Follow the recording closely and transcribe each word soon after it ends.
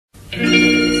Surfer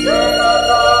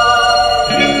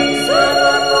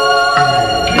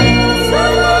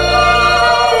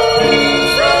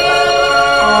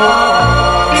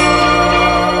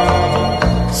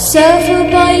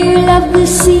boy, you love the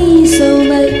sea so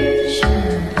much,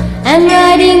 and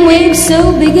riding waves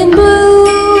so big and blue.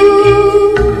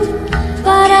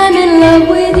 But I'm in love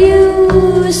with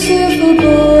you, surfer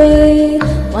boy.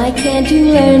 Why can't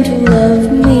you learn to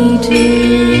love me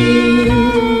too?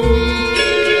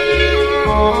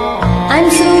 I'm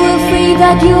so afraid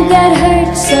that you'll get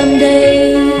hurt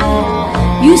someday.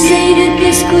 You say that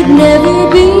this could never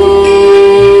be,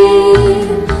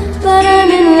 but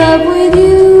I'm in love with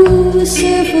you,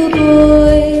 surfer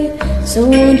boy. So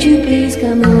won't you please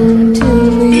come home to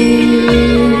me?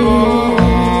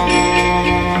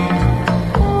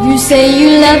 You say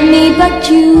you love me, but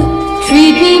you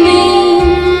treat me mean.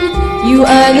 You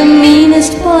are the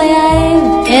meanest boy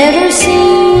I've ever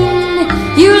seen.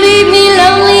 You leave me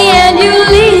lonely and you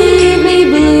leave me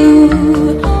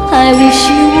blue. I wish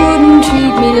you wouldn't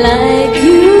treat me like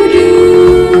you do.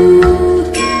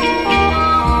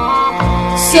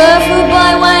 Surfer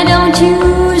boy, why don't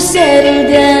you settle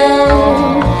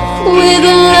down with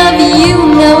a love you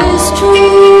know is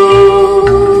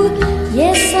true?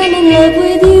 Yes, I'm in love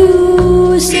with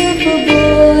you, surfer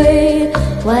boy.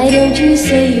 Why don't you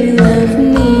say you love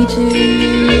me too?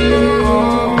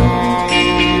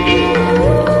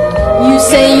 You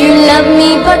say you love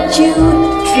me, but you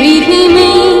treat me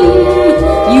mean.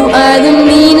 You are the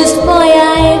meanest boy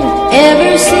I've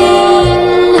ever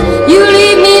seen. You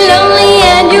leave me lonely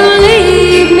and you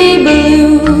leave me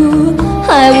blue.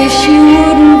 I wish you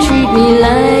wouldn't treat me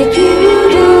like you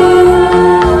do.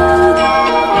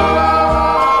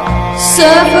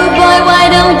 Surfer boy, why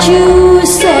don't you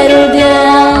settle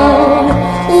down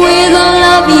with a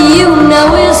love you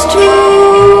know is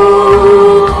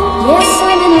true? Yes,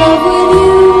 I'm in love with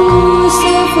you,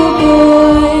 surfer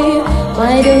boy.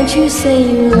 Why don't you say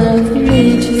you love me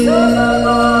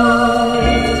too?